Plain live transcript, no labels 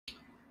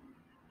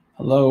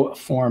Hello,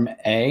 Form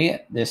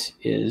A. This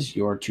is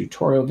your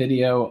tutorial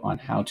video on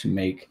how to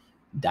make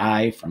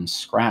die from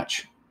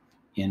scratch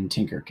in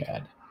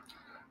Tinkercad.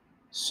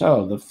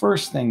 So the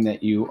first thing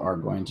that you are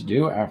going to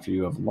do after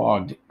you have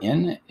logged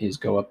in is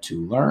go up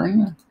to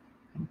Learn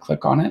and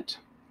click on it.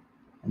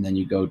 And then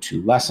you go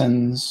to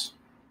Lessons.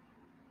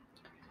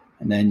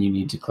 And then you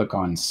need to click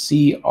on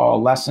See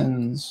All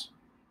Lessons.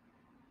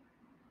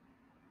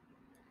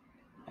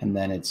 And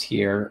then it's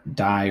here,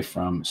 Die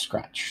from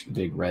Scratch, the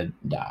big red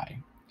die.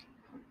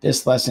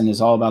 This lesson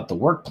is all about the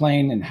work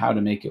plane and how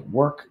to make it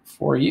work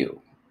for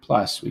you.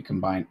 Plus, we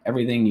combine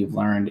everything you've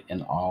learned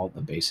in all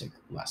the basic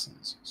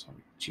lessons. So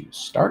we choose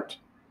Start.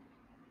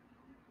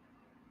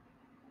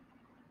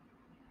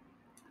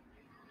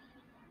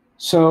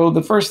 So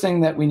the first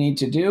thing that we need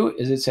to do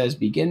is it says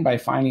begin by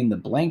finding the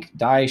blank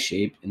die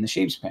shape in the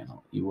Shapes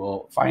panel. You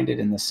will find it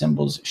in the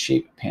Symbols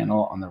Shape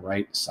panel on the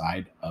right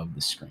side of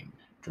the screen.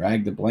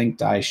 Drag the blank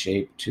die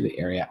shape to the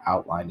area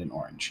outlined in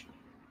orange.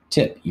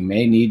 Tip, you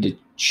may need to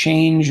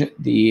change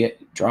the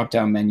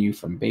drop-down menu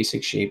from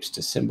basic shapes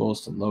to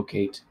symbols to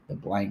locate the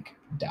blank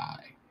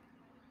die.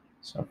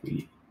 So if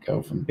we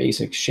go from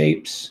basic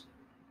shapes,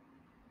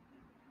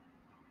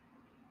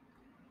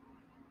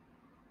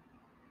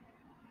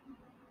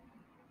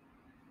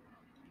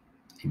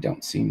 I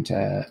don't seem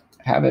to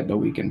have it, but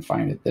we can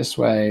find it this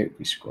way. If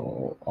we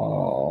scroll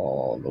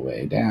all the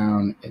way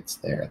down, it's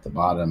there at the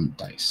bottom,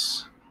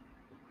 dice.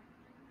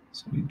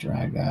 So we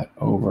drag that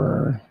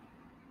over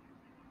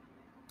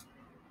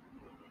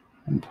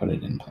and put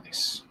it in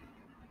place.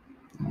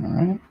 All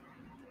right.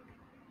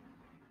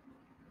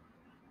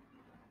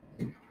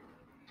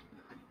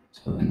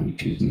 So then we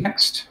choose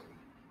Next.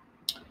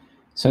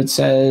 So it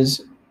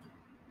says,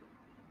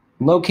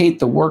 locate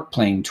the work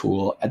plane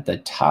tool at the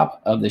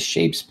top of the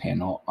Shapes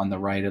panel on the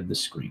right of the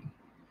screen.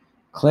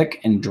 Click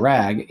and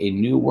drag a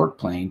new work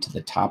plane to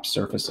the top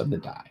surface of the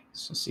die.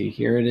 So see,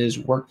 here it is,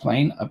 work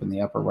plane up in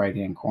the upper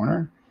right-hand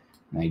corner.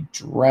 And I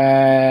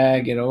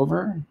drag it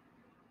over.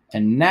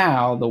 And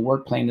now the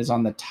work plane is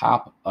on the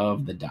top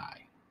of the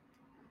die.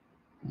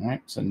 All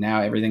right, so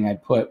now everything I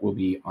put will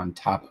be on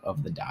top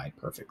of the die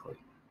perfectly.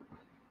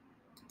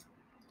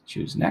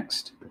 Choose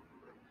Next.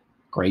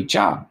 Great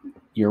job.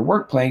 Your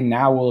work plane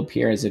now will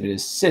appear as if it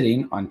is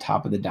sitting on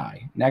top of the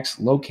die. Next,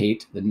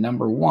 locate the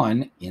number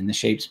 1 in the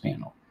Shapes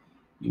panel.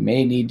 You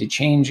may need to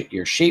change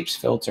your Shapes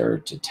filter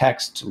to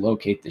text to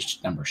locate the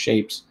number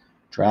shapes.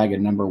 Drag a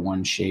number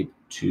 1 shape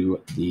to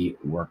the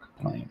work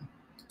plane.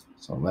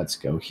 So let's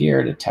go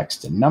here to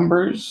text and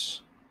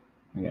numbers.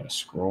 We got to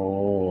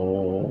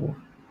scroll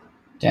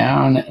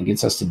down. It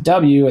gets us to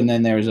W, and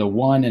then there's a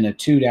 1 and a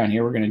 2 down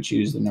here. We're going to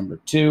choose the number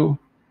 2.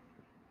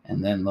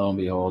 And then lo and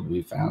behold,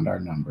 we found our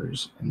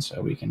numbers. And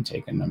so we can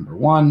take a number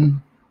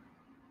 1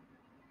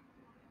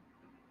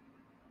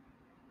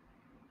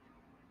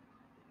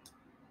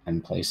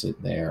 and place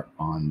it there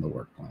on the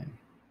work plane.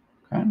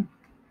 Okay.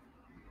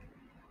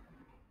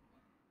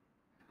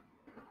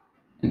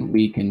 And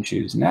we can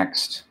choose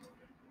Next.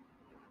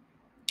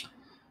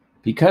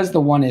 Because the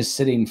 1 is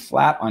sitting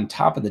flat on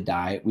top of the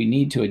die, we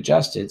need to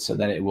adjust it so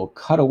that it will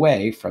cut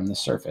away from the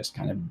surface,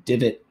 kind of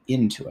divot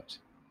into it.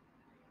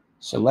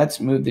 So let's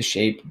move the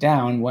shape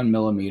down 1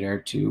 millimeter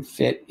to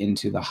fit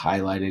into the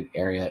highlighted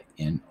area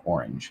in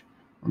orange.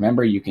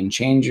 Remember, you can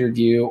change your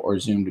view or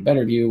zoom to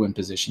better view when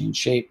positioning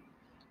shape.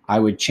 I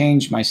would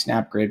change my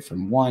snap grid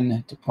from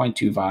 1 to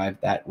 0.25.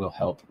 That will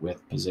help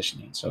with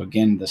positioning. So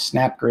again, the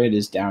snap grid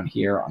is down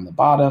here on the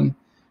bottom,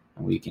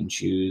 and we can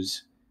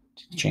choose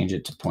to change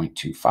it to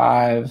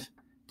 0.25.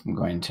 I'm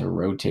going to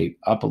rotate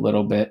up a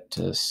little bit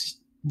to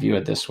view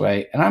it this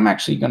way. And I'm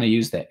actually going to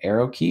use the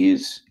arrow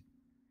keys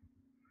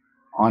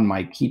on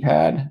my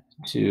keypad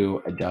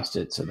to adjust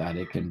it so that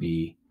it can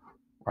be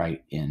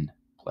right in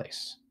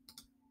place.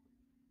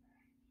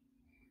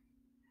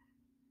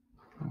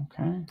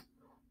 Okay.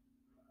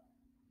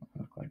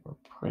 Look like we're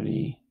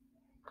pretty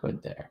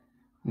good there.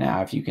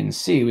 Now, if you can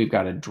see, we've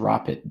got to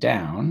drop it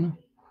down.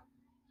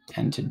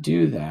 And to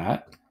do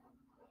that, if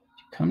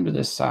you come to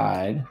the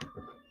side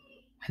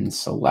and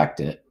select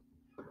it,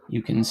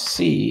 you can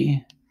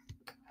see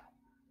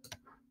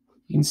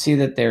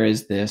that there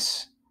is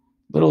this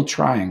little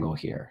triangle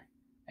here.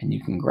 And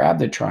you can grab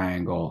the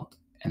triangle,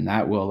 and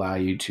that will allow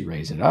you to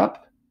raise it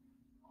up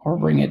or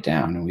bring it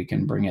down. And we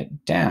can bring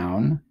it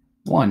down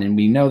 1. And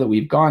we know that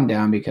we've gone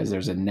down because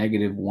there's a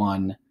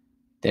 -1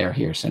 there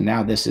here. So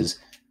now this is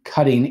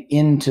cutting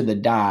into the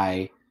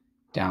die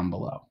down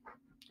below.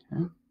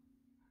 Okay.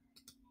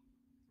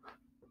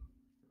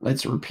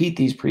 Let's repeat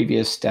these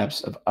previous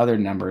steps of other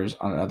numbers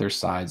on other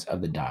sides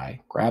of the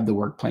die. Grab the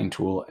work plane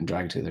tool and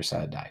drag it to the other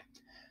side of the die.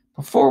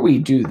 Before we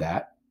do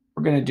that,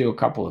 we're going to do a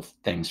couple of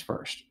things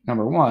first.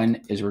 Number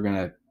 1 is we're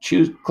going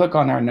to click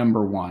on our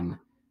number 1,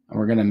 and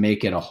we're going to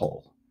make it a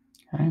hole.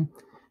 Okay.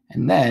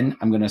 And then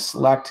I'm going to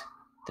select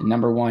the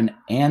number 1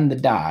 and the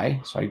die.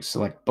 So I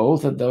select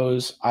both of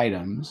those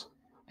items,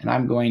 and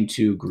I'm going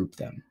to group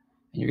them.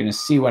 And you're going to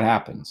see what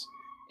happens.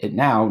 It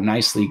now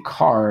nicely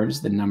carves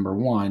the number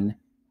 1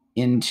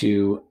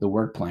 into the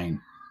work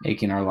plane.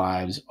 making our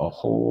lives a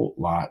whole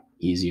lot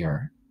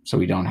easier. So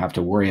we don't have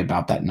to worry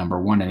about that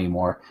number 1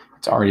 anymore.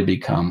 It's already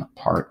become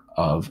part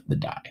of the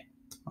die.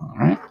 All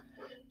right.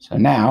 So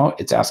now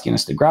it's asking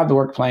us to grab the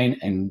work plane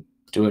and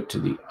do it to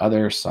the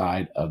other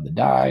side of the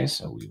die.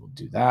 So we will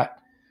do that.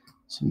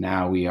 So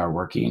now we are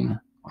working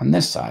on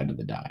this side of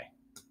the die.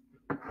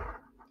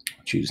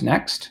 Choose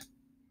next.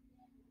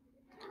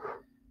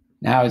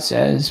 Now it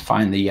says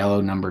find the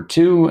yellow number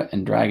 2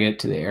 and drag it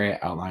to the area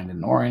outlined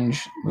in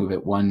orange. Move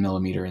it 1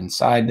 millimeter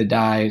inside the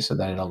die so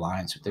that it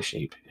aligns with the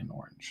shape in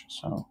orange.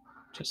 So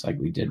just like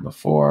we did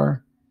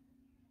before,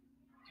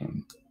 you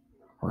can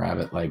grab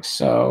it like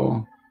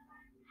so.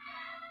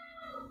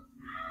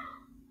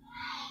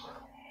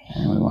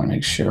 And we want to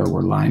make sure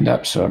we're lined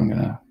up. So I'm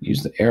going to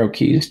use the arrow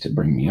keys to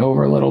bring me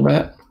over a little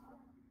bit.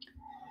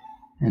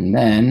 And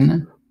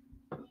then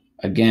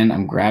again,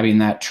 I'm grabbing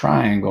that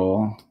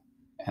triangle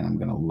and I'm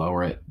going to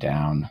lower it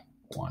down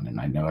 1.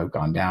 And I know I've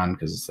gone down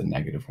because it's the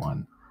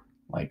 -1,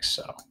 like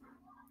so.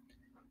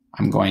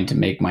 I'm going to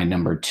make my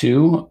number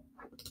 2.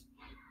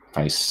 If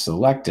I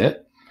select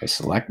it, if I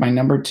select my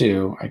number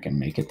 2, I can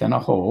make it then a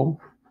hole.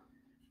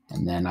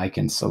 And then I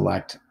can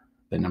select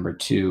the number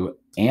 2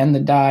 and the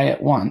die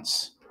at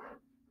once.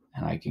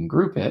 And I can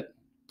group it.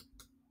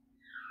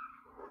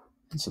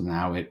 And so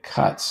now it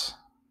cuts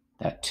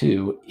that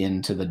 2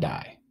 into the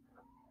die.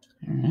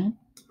 All right.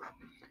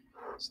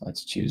 So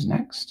let's choose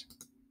next.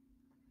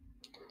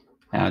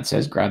 Now it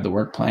says grab the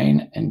work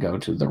plane and go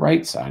to the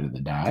right side of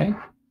the die.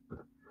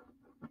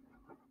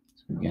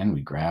 So again,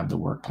 we grab the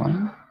work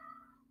plane,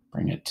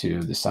 bring it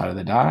to the side of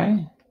the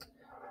die.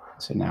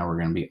 So now we're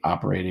going to be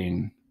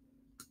operating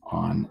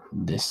on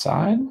this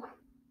side.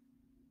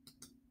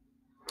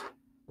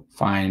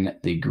 Find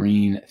the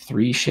green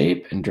 3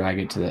 shape and drag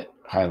it to the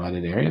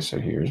highlighted area. So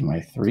here's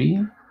my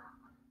 3.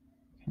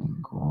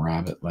 And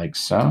grab it like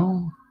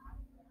so.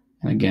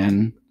 And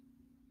again,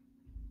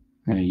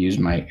 I'm going to use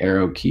my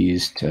arrow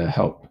keys to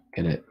help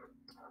get it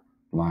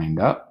lined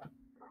up.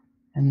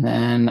 And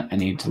then I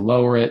need to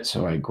lower it.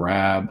 So I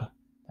grab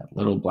that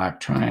little black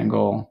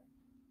triangle,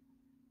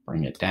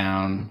 bring it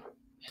down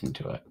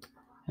into it.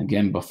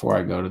 Again, before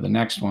I go to the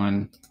next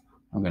one,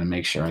 I'm going to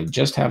make sure I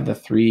just have the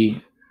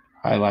 3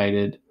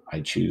 highlighted. I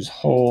choose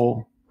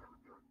whole,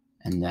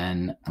 and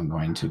then I'm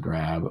going to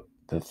grab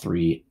the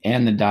 3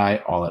 and the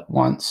die all at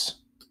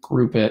once,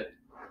 group it,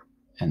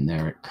 and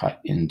there it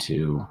cut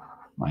into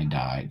my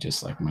die,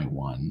 just like my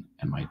 1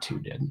 and my 2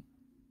 did.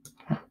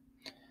 Okay.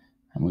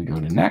 And we go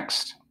to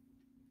next.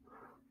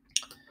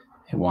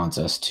 It wants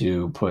us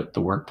to put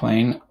the work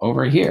plane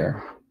over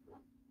here.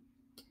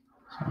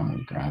 So I'm going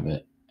to grab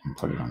it and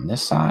put it on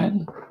this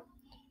side.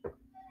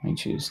 We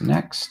choose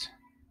next.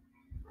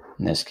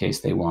 In this case,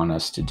 they want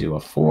us to do a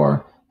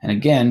 4. And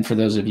again, for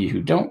those of you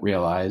who don't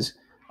realize,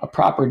 a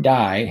proper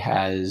die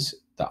has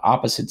the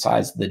opposite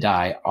sides of the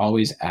die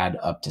always add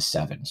up to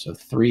 7. So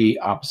 3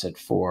 opposite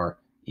 4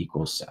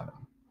 equals 7.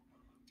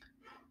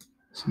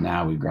 So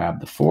now we grab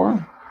the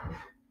 4,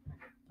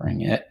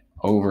 bring it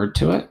over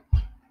to it.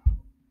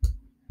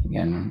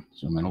 Again,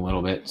 zoom in a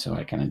little bit so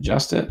I can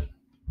adjust it.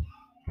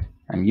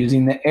 I'm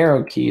using the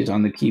arrow keys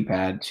on the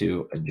keypad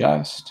to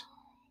adjust.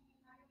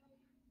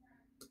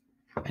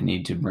 I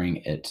need to bring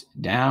it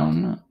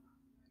down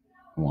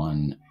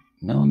 1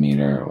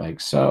 millimeter like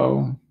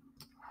so.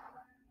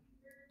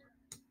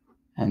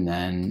 And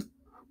then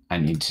I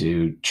need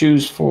to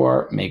choose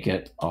 4, make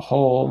it a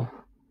hole.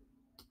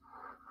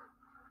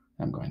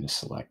 I'm going to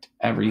select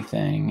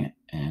everything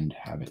and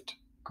have it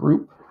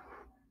group.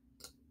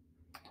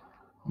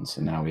 And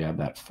so now we have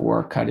that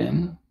 4 cut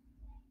in.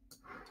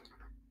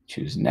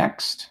 Choose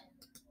next.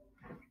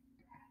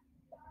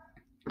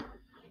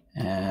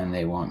 And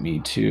they want me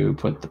to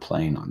put the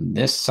plane on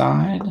this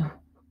side.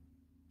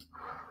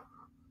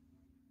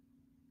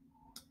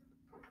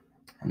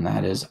 And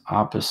that is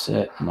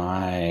opposite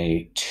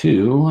my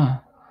 2.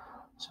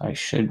 So I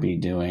should be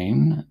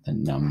doing the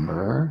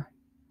number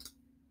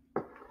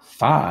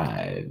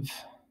 5.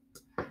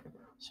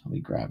 So we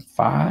grab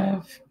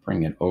 5,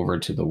 bring it over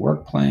to the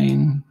work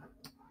plane.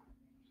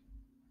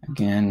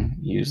 Again,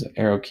 use the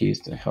arrow keys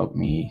to help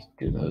me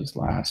do those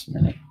last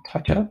minute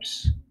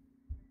touch-ups.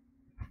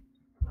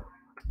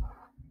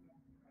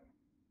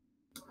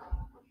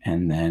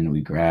 And then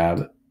we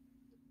grab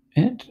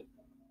it,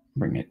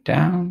 bring it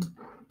down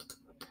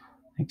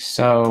like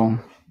so.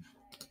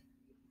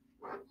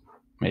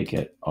 Make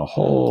it a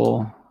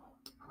hole,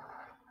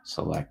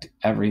 select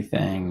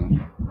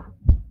everything,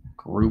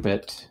 group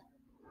it,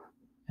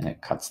 and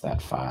it cuts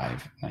that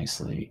 5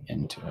 nicely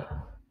into it.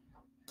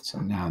 So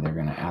now they're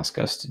going to ask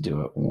us to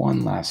do it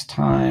one last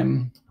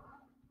time.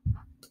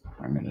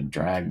 I'm going to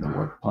drag the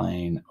work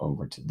plane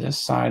over to this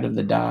side of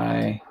the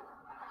die.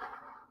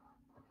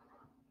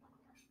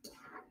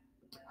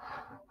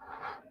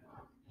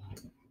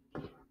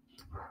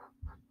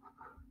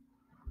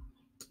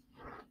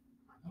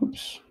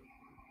 Oops.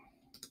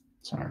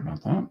 Sorry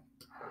about that.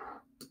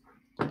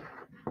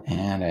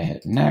 And I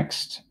hit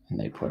next, and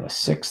they put a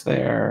 6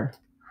 there.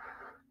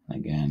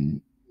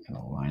 Again, I'm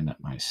going to line up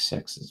my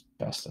 6 as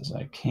best as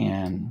I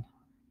can.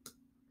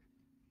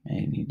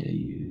 May need to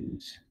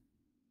use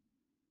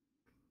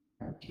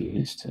our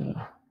keys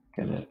to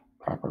get it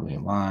properly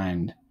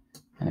aligned.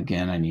 And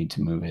again, I need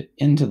to move it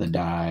into the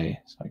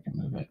die so I can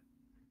move it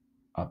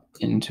up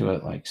into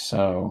it like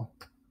so.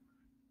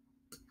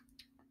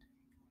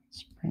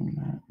 Let's bring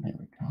that, there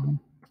we go.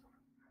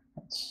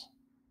 That's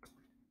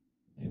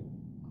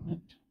it.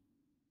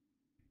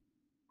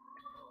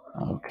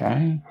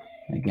 Okay.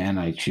 Again,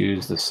 I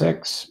choose the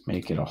 6,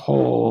 make it a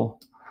hole,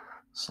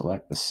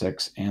 select the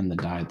 6 and the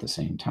die at the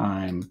same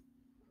time,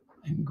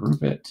 and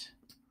group it.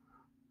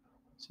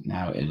 So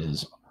now it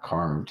is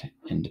carved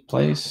into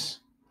place.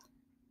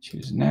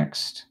 Choose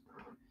next.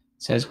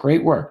 It says,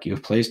 great work.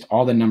 You've placed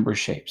all the number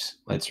shapes.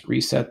 Let's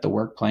reset the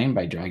work plane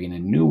by dragging a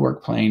new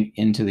work plane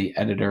into the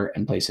editor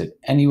and place it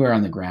anywhere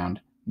on the ground,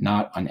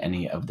 not on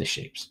any of the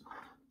shapes.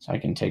 So I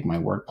can take my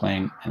work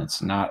plane and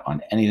it's not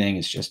on anything.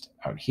 It's just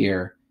out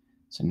here.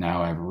 So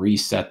now I've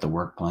reset the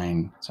work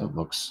plane so it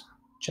looks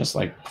just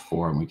like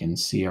before, and we can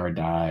see our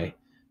die,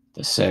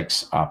 the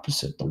 6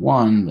 opposite the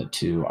 1, the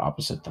 2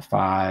 opposite the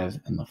 5,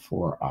 and the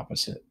 4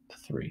 opposite the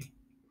 3.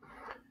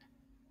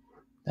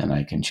 Then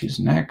I can choose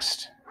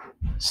next.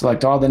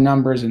 Select all the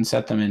numbers and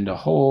set them into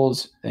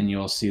holes. Then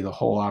you'll see the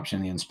hole option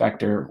in the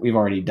inspector. We've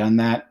already done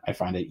that. I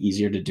find it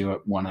easier to do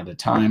it one at a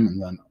time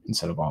and then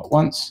instead of all at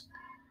once.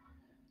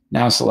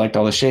 Now select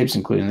all the shapes,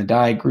 including the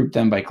die, group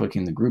them by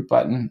clicking the group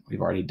button.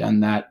 We've already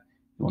done that.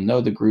 You will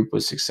know the group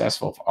was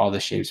successful if all the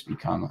shapes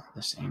become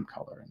the same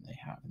color, and they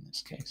have in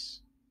this case.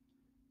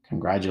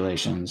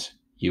 Congratulations,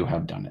 you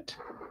have done it.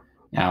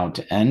 Now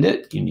to end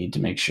it, you need to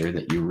make sure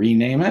that you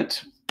rename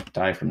it,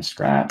 die from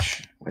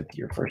scratch, with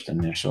your first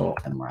initial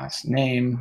and last name.